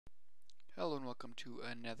Hello and welcome to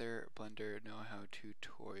another Blender know-how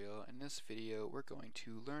tutorial. In this video we're going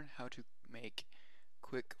to learn how to make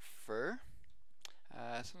quick fur,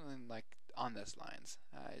 something like on this lines,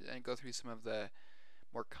 and go through some of the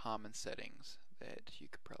more common settings that you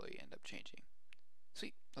could probably end up changing.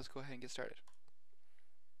 Sweet, let's go ahead and get started.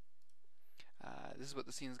 This is what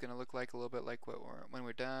the scene is going to look like, a little bit like when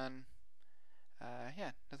we're done.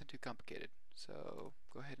 Yeah, nothing too complicated. So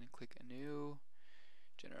go ahead and click a new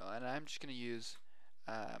general, and I'm just going to use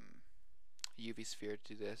a UV sphere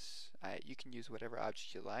to do this. You can use whatever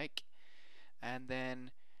object you like, and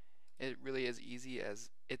then it really is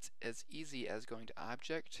as easy as going to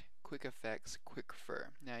object, quick effects, quick fur.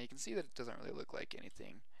 Now you can see that it doesn't really look like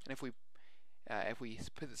anything, and if we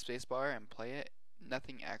put the spacebar and play it,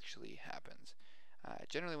 nothing actually happens.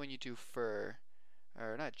 Generally, when you do fur,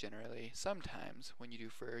 or not generally, sometimes when you do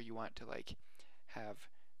fur, you want to like have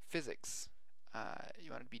physics. You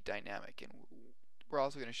want it to be dynamic, and we're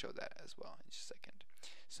also going to show that as well in just a second.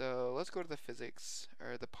 So let's go to the physics,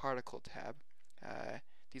 or the particle tab.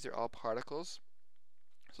 These are all particles.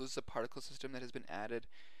 So this is a particle system that has been added,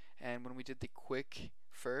 and when we did the quick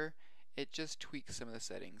fur, it just tweaks some of the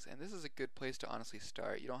settings, and this is a good place to honestly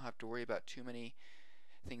start. You don't have to worry about too many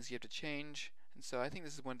things you have to change, and so I think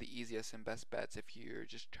this is one of the easiest and best bets if you're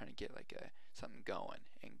just trying to get like something going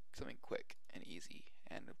and something quick and easy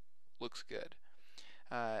and looks good.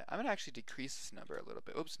 I'm going to actually decrease this number a little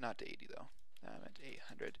bit. Oops, not to 80 though. I'm at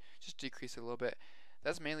 800. Just decrease it a little bit.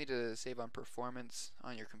 That's mainly to save on performance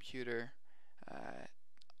on your computer.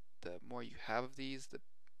 The more you have of these, the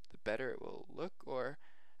better it will look, or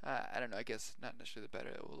I don't know, I guess not necessarily the better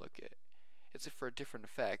it will look. It's for different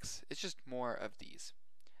effects. It's just more of these.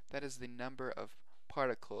 That is the number of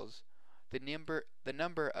particles, the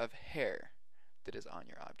number of hair that is on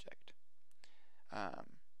your object.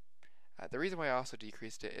 The reason why I also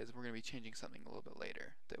decreased it is we're going to be changing something a little bit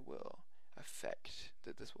later that this will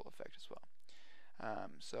affect as well.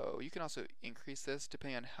 So you can also increase this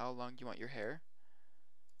depending on how long you want your hair.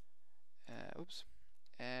 Oops.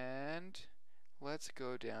 And let's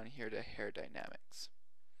go down here to hair dynamics.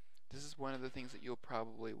 This is one of the things that you'll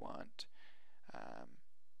probably want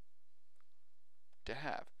to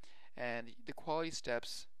have. And the quality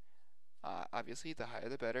steps, obviously the higher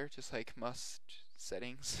the better, just like most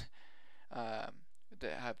settings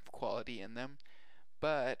that have quality in them,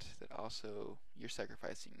 but that also you're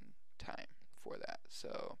sacrificing time for that.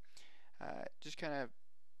 So just kind of,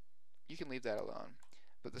 you can leave that alone.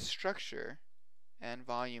 But the structure and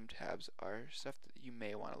volume tabs are stuff that you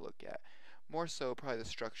may want to look at. More so probably the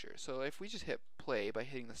structure. So if we just hit play by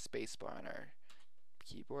hitting the space bar on our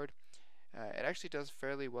keyboard, it actually does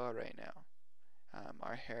fairly well right now.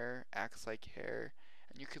 Our hair acts like hair,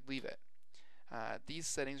 and you could leave it. These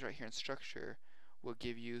settings right here in structure will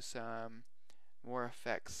give you some more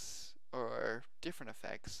effects, or different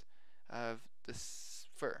effects, of this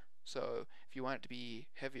fur. So if you want it to be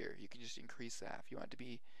heavier, you can just increase that. If you want it to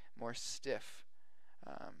be more stiff,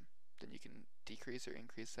 then you can decrease or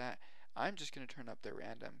increase that. I'm just going to turn up the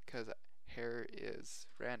random because hair is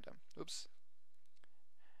random. Oops.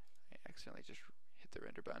 I accidentally just hit the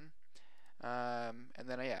render button. And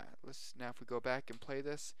then yeah, now if we go back and play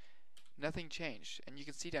this, nothing changed. And you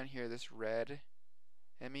can see down here this red,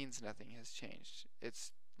 it means nothing has changed.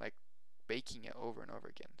 It's like baking it over and over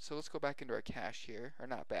again. So let's go back into our cache here, or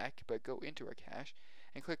not back, but go into our cache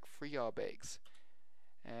and click free all bakes.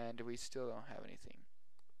 And we still don't have anything.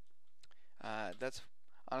 That's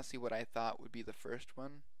honestly what I thought would be the first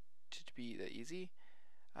one to be the easy.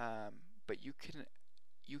 But you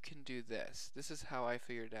can do this. This is how I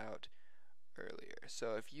figured it out earlier.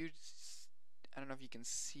 So if you, I don't know if you can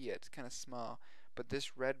see it, it's kind of small, but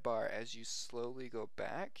this red bar, as you slowly go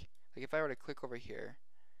back, like if I were to click over here,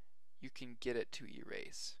 you can get it to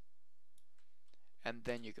erase, and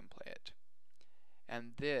then you can play it.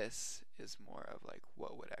 And this is more of like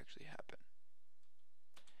what would actually happen.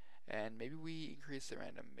 And maybe we increase the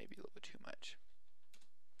random maybe a little bit too much.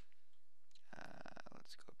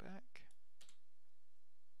 Let's go back.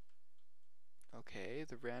 Okay,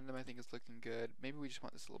 the random I think is looking good. Maybe we just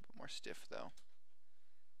want this a little bit more stiff though.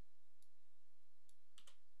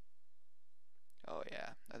 Oh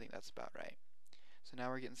yeah, I think that's about right. So now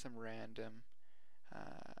we're getting some random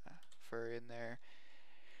fur in there.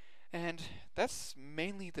 And that's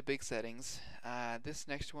mainly the big settings. This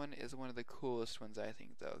next one is one of the coolest ones I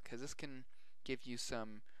think though, because this can give you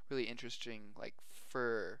some really interesting like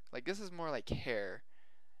fur. Like this is more like hair,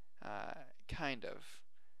 kind of.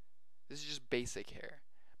 This is just basic hair.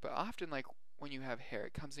 But often like when you have hair,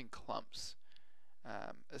 it comes in clumps.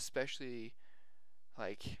 Especially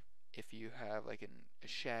like if you have like a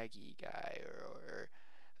shaggy guy or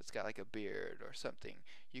it's got like a beard or something,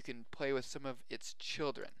 you can play with some of its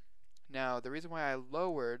children. Now, the reason why I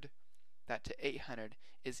lowered that to 800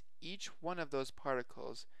 is each one of those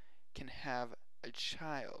particles can have a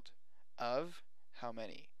child of how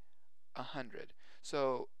many? 100.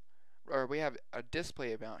 So, or we have a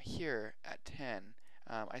display amount here at 10.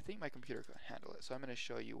 I think my computer can handle it, so I'm going to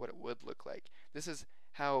show you what it would look like. This is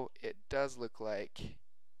how it does look like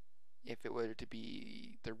if it were to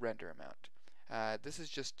be the render amount. This is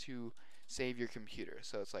just to save your computer,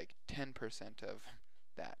 so it's like 10% of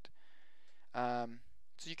that.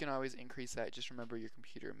 So you can always increase that. Just remember your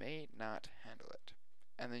computer may not handle it.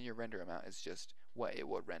 And then your render amount is just what it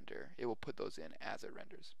will render. It will put those in as it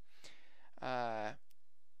renders.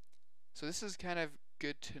 So this is kind of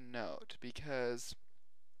good to note because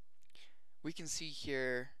we can see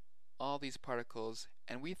here all these particles,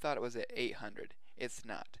 and we thought it was at 800. It's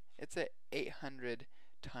not. It's at 800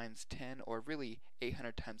 times 10, or really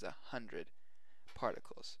 800 times 100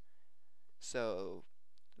 particles. So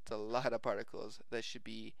it's a lot of particles. That should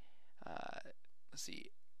be, let's see,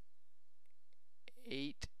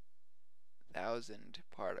 8,000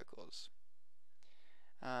 particles.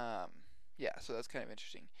 Yeah, so that's kind of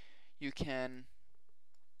interesting. You can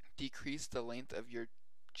decrease the length of your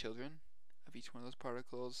children, of each one of those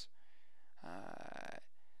particles.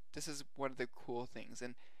 This is one of the cool things.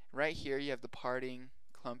 And right here you have the parting,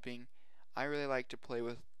 clumping. I really like to play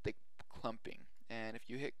with the clumping. And if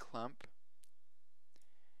you hit clump,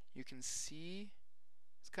 you can see,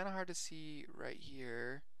 it's kind of hard to see right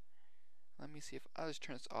here. Let me see if I'll just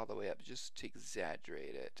turn this all the way up just to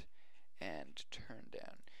exaggerate it and turn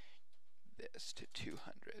down this to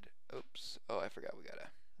 200. Oops. Oh, I forgot we gotta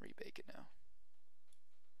rebake it now.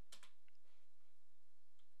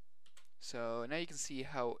 So now you can see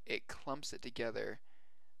how it clumps it together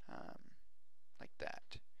like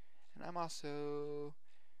that. And I'm also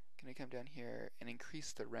going to come down here and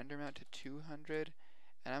increase the render amount to 200,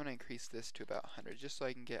 and I'm going to increase this to about 100 just so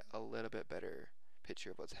I can get a little bit better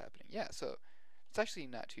picture of what's happening. Yeah, so it's actually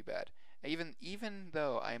not too bad. Even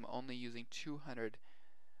though I'm only using 200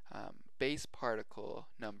 base particle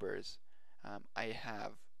numbers, I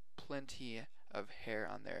have plenty of hair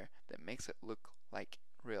on there that makes it look like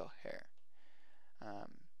real hair.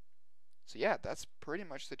 So yeah, that's pretty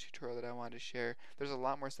much the tutorial that I wanted to share. There's a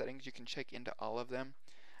lot more settings. You can check into all of them.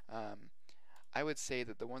 I would say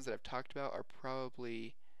that the ones that I've talked about are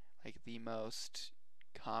probably like the most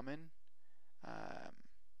common,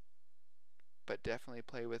 but definitely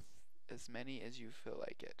play with as many as you feel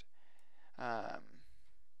like it.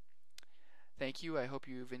 Thank you. I hope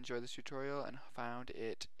you've enjoyed this tutorial and found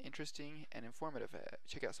it interesting and informative.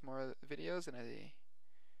 Check out some more videos, and I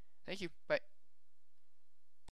thank you. Bye.